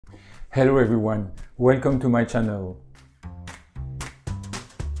Hello everyone, welcome to my channel.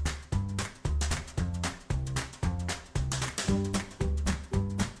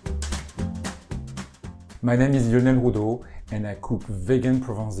 My name is Lionel and I cook vegan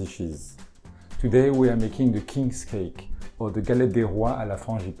Provence dishes. Today we are making the King's Cake or the Galette des Rois à la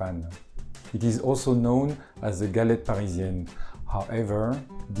Frangipane. It is also known as the Galette Parisienne. However,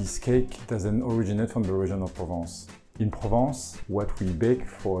 this cake doesn't originate from the region of Provence. In Provence, what we bake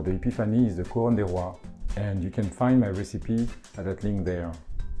for the Epiphany is the Couronne des Rois, and you can find my recipe at that link there.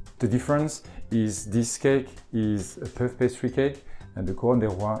 The difference is this cake is a puff pastry cake and the Couronne des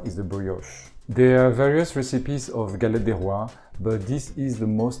Rois is the brioche. There are various recipes of Galette des Rois, but this is the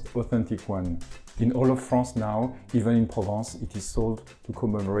most authentic one. In all of France now, even in Provence, it is sold to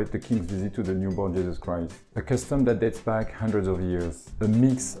commemorate the King's visit to the newborn Jesus Christ. A custom that dates back hundreds of years. A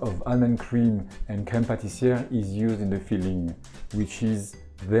mix of almond cream and crème pâtissière is used in the filling, which is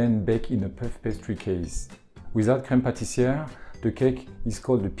then baked in a puff pastry case. Without crème pâtissière, the cake is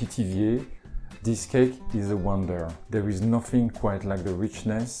called the pitivier. This cake is a wonder. There is nothing quite like the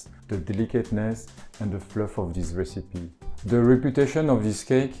richness, the delicateness and the fluff of this recipe. The reputation of this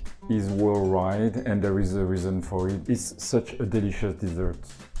cake is worldwide and there is a reason for it. It's such a delicious dessert.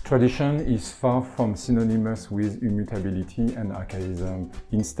 Tradition is far from synonymous with immutability and archaism.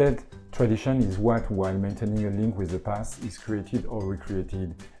 Instead, tradition is what, while maintaining a link with the past, is created or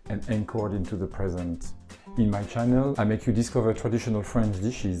recreated and anchored into the present. In my channel, I make you discover traditional French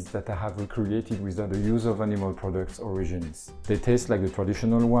dishes that I have recreated without the use of animal products or origins. They taste like the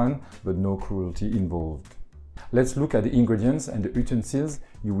traditional one, but no cruelty involved. Let's look at the ingredients and the utensils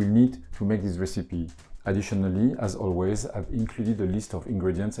you will need to make this recipe. Additionally, as always, I've included a list of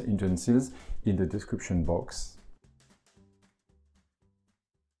ingredients and utensils in the description box.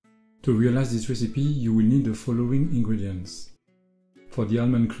 To realize this recipe, you will need the following ingredients. For the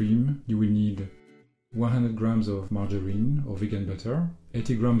almond cream, you will need 100 grams of margarine or vegan butter,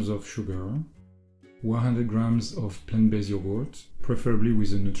 80 grams of sugar, 100 grams of plant-based yogurt, preferably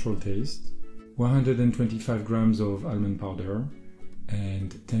with a neutral taste, 125 grams of almond powder,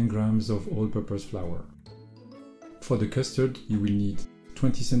 and 10 grams of all-purpose flour. For the custard, you will need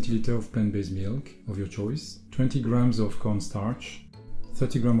 20 centiliters of plant-based milk of your choice, 20 grams of cornstarch,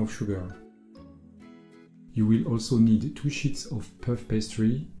 30 grams of sugar. You will also need 2 sheets of puff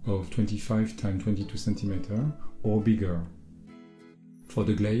pastry of 25 x 22 cm or bigger. For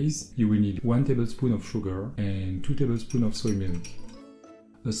the glaze, you will need 1 tablespoon of sugar and 2 tablespoons of soy milk,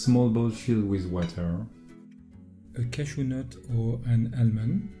 a small bowl filled with water, a cashew nut or an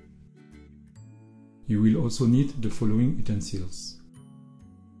almond. You will also need the following utensils: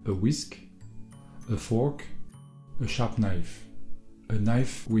 a whisk, a fork, a sharp knife, a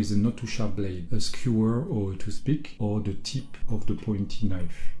knife with a not too sharp blade, a skewer or a toothpick or the tip of the pointy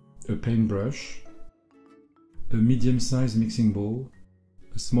knife, a paintbrush, a medium-sized mixing bowl,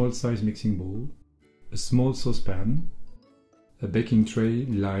 a small-sized mixing bowl, a small saucepan, a baking tray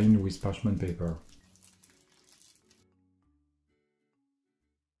lined with parchment paper.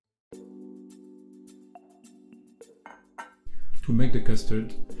 To make the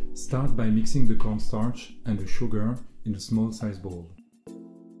custard, start by mixing the cornstarch and the sugar in a small-sized bowl.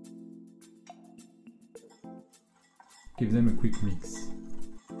 Give them a quick mix.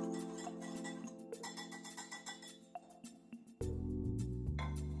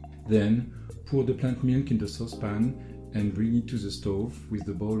 Then, pour the plant milk in the saucepan and bring it to the stove with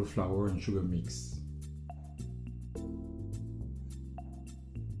the bowl of flour and sugar mix.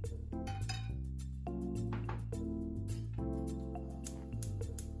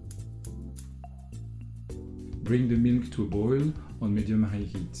 Bring the milk to a boil on medium-high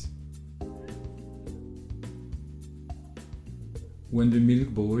heat. When the milk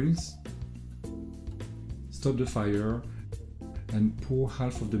boils, stop the fire and pour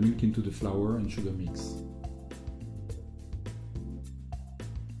half of the milk into the flour and sugar mix.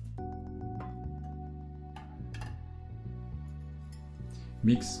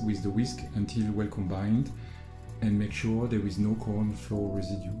 Mix with the whisk until well combined and make sure there is no corn flour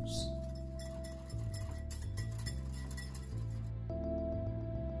residues.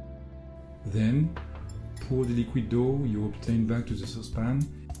 Then, pour the liquid dough you obtained back to the saucepan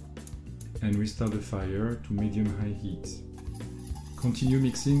and restart the fire to medium-high heat. Continue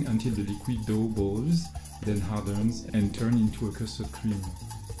mixing until the liquid dough boils, then hardens and turns into a custard cream.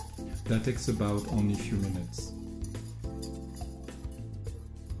 That takes about only a few minutes.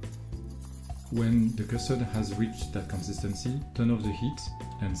 When the custard has reached that consistency, turn off the heat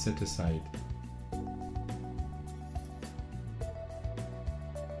and set aside.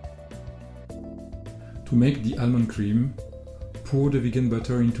 To make the almond cream, Pour the vegan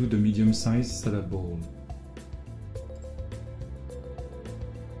butter into the medium-sized salad bowl.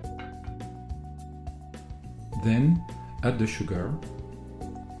 Then add the sugar.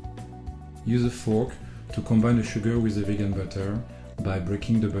 Use a fork to combine the sugar with the vegan butter by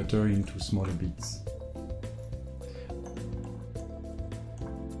breaking the butter into smaller bits.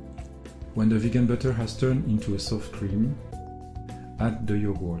 When the vegan butter has turned into a soft cream, add the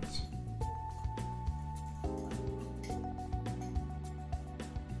yogurt.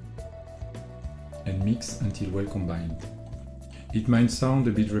 And mix until well combined. It might sound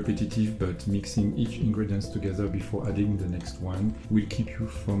a bit repetitive, but mixing each ingredient together before adding the next one will keep you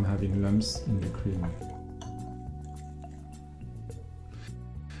from having lumps in the cream.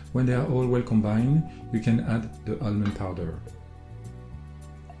 When they are all well combined, you can add the almond powder.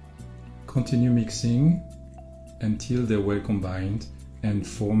 Continue mixing until they're well combined and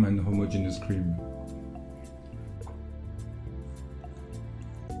form an homogeneous cream.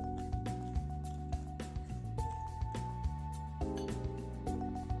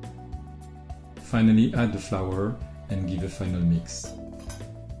 Finally, add the flour and give a final mix.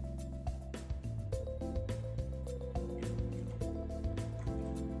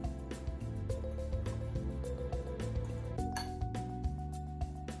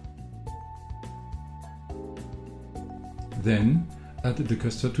 Then, add the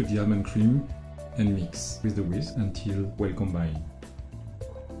custard to the almond cream and mix with the whisk until well combined.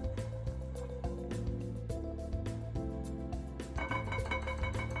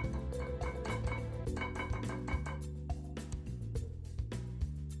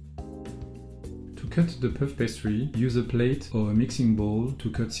 To cut the puff pastry, use a plate or a mixing bowl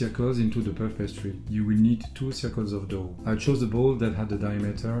to cut circles into the puff pastry. You will need 2 circles of dough. I chose a bowl that had the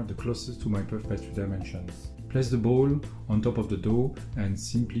diameter the closest to my puff pastry dimensions. Place the bowl on top of the dough and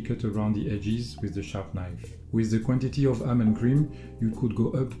simply cut around the edges with the sharp knife. With the quantity of almond cream, you could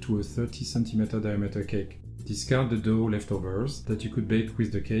go up to a 30 cm diameter cake. Discard the dough leftovers that you could bake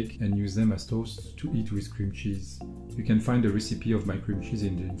with the cake and use them as toast to eat with cream cheese. You can find the recipe of my cream cheese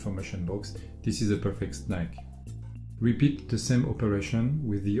in the information box. This is a perfect snack. Repeat the same operation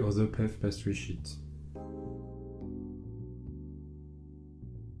with the other puff pastry sheet.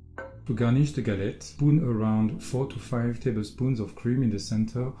 To garnish the galette, spoon around 4 to 5 tablespoons of cream in the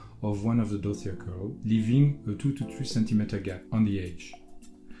center of one of the dough circles, leaving a 2 to 3 cm gap on the edge.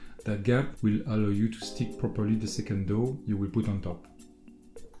 That gap will allow you to stick properly the second dough you will put on top.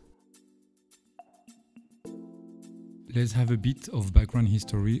 Let's have a bit of background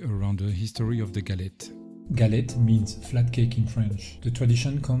history around the history of the galette. Galette means flat cake in French. The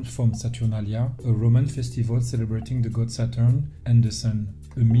tradition comes from Saturnalia, a Roman festival celebrating the god Saturn and the sun.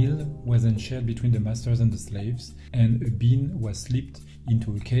 A meal was then shared between the masters and the slaves, and a bean was slipped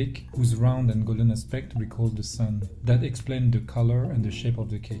into a cake whose round and golden aspect recalled the sun. That explained the color and the shape of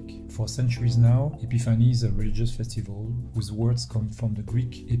the cake. For centuries now, Epiphany is a religious festival whose words come from the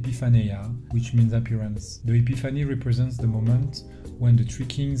Greek epiphaneia, which means appearance. The Epiphany represents the moment when the 3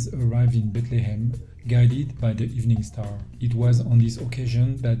 kings arrived in Bethlehem, guided by the evening star. It was on this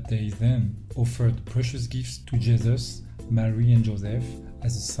occasion that they then offered precious gifts to Jesus, Mary and Joseph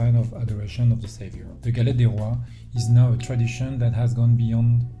as a sign of adoration of the Savior. The Galette des Rois is now a tradition that has gone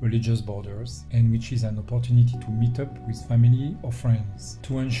beyond religious borders and which is an opportunity to meet up with family or friends.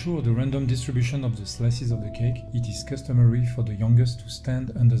 To ensure the random distribution of the slices of the cake, it is customary for the youngest to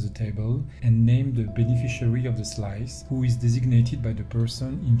stand under the table and name the beneficiary of the slice, who is designated by the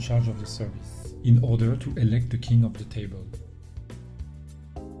person in charge of the service, in order to elect the king of the table.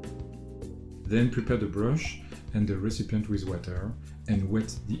 Then prepare the brush and the recipient with water and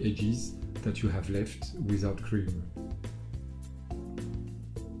wet the edges that you have left without cream.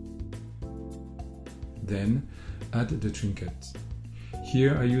 Then add the trinket.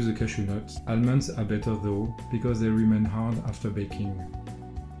 Here I use a cashew nut. Almonds are better though because they remain hard after baking.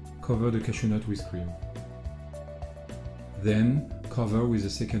 Cover the cashew nut with cream. Then cover with a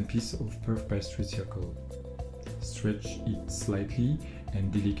second piece of puff pastry circle. Stretch it slightly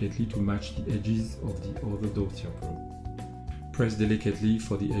and delicately to match the edges of the other dough circle. Press delicately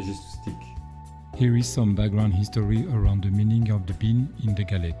for the edges to stick. Here is some background history around the meaning of the bean in the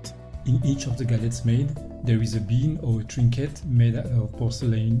galette. In each of the galettes made, there is a bean or a trinket made of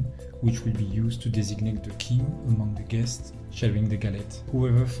porcelain, which will be used to designate the king among the guests sharing the galette.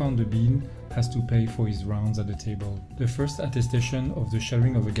 Whoever found the bean has to pay for his rounds at the table. The first attestation of the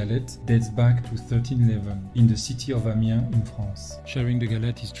sharing of a galette dates back to 1311 in the city of Amiens in France. Sharing the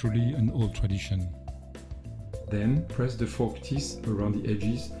galette is truly an old tradition. Then press the fork teeth around the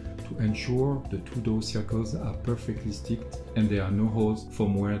edges to ensure the 2 dough circles are perfectly sticked and there are no holes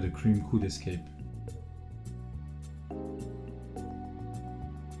from where the cream could escape.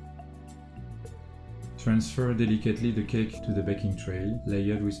 Transfer delicately the cake to the baking tray,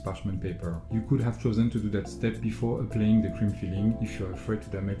 layered with parchment paper. You could have chosen to do that step before applying the cream filling if you're afraid to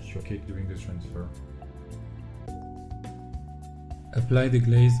damage your cake during the transfer. Apply the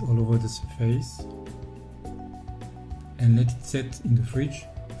glaze all over the surface and let it set in the fridge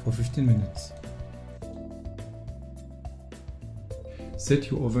for 15 minutes. Set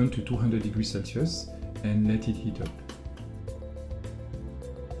your oven to 200 degrees Celsius and let it heat up.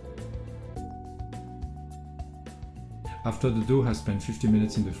 After the dough has spent 50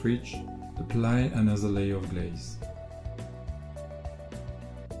 minutes in the fridge, apply another layer of glaze.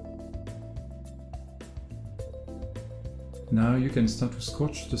 Now you can start to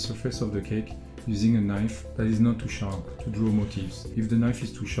scorch the surface of the cake using a knife that is not too sharp to draw motifs. If the knife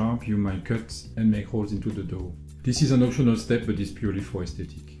is too sharp, you might cut and make holes into the dough. This is an optional step, but it's purely for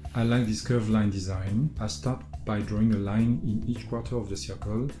aesthetic. I like this curved line design. I start by drawing a line in each quarter of the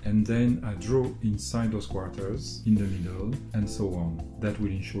circle, and then I draw inside those quarters, in the middle, and so on. That will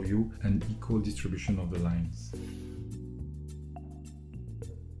ensure you an equal distribution of the lines.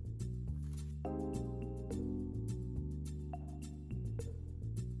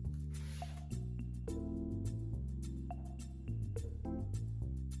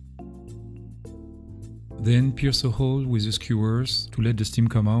 Then pierce a hole with the skewers to let the steam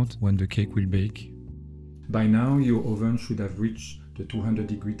come out when the cake will bake. By now your oven should have reached the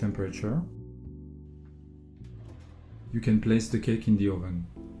 200-degree temperature. You can place the cake in the oven.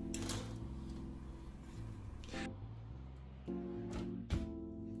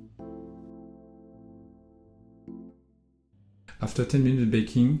 After 10 minutes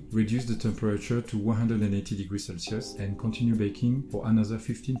baking, reduce the temperature to 180 degrees Celsius and continue baking for another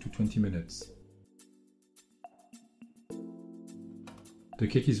 15 to 20 minutes. The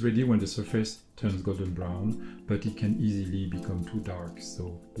cake is ready when the surface turns golden brown, but it can easily become too dark,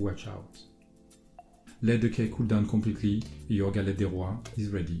 so watch out. Let the cake cool down completely, your Galette des Rois is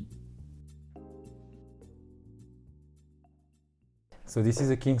ready. So this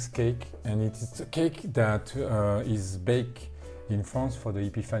is a king's cake, and it is a cake that is baked in France for the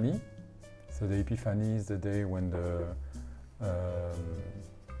Epiphany. So the Epiphany is the day when the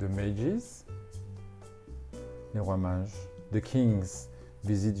Magis, les Rois Mages, the kings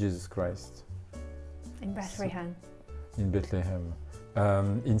visit Jesus Christ. In Bethlehem. In Bethlehem.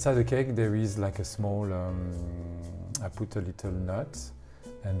 Inside the cake there is like a small, I put a little nut,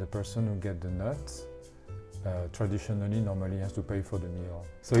 and the person who gets the nut traditionally normally has to pay for the meal.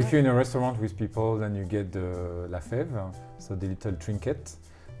 So if you're in a restaurant with people, then you get the la fève, so the little trinket,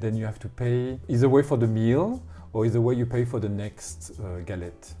 then you have to pay either way for the meal or either way you pay for the next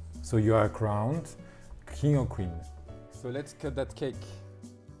galette. So you are crowned king or queen. So let's cut that cake.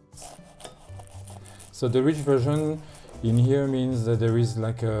 So the rich version in here means that there is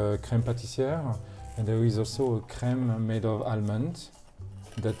like a crème pâtissière, and there is also a crème made of almond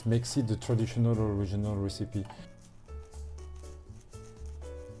that makes it the traditional original recipe.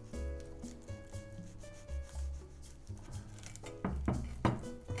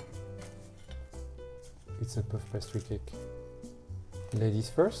 It's a puff pastry cake. Ladies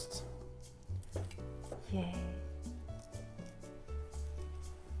first. Yeah.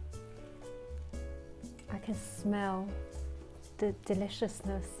 I can smell the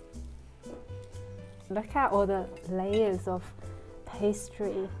deliciousness. Look at all the layers of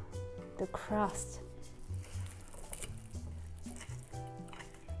pastry, the crust.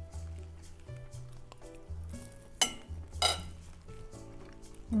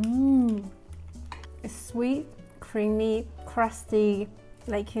 It's sweet, creamy, crusty.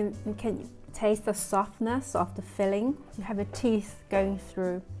 Like you can taste the softness of the filling. You have a teeth going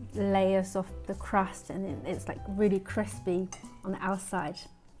through layers of the crust, and it's like really crispy on the outside.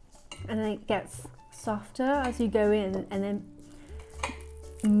 And then it gets softer as you go in, and then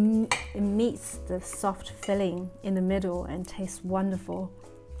it meets the soft filling in the middle and tastes wonderful.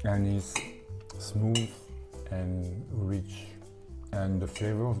 And it's smooth and rich. And the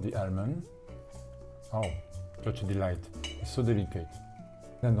flavor of the almond, oh, such a delight. It's so delicate.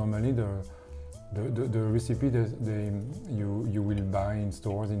 And normally the recipe you will buy in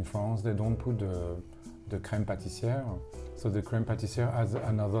stores in France, they don't put the crème pâtissière. So the crème pâtissière adds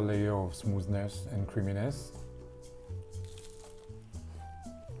another layer of smoothness and creaminess.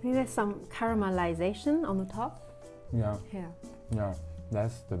 I think there's some caramelization on the top. Yeah. Here. Yeah,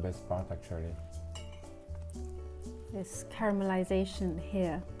 that's the best part actually. There's caramelization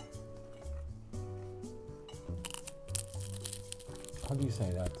here. How do you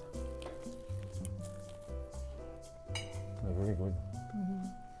say that? Very good. Mm-hmm.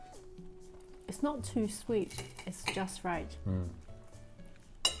 It's not too sweet, it's just right.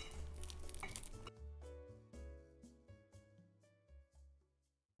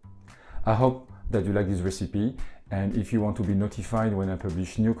 I hope that you like this recipe, and if you want to be notified when I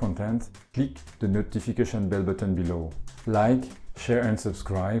publish new content, click the notification bell button below. Like, share and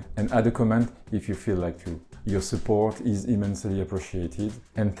subscribe, and add a comment if you feel like to. Your support is immensely appreciated,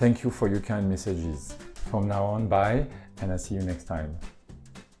 and thank you for your kind messages. From now on, bye, and I'll see you next time.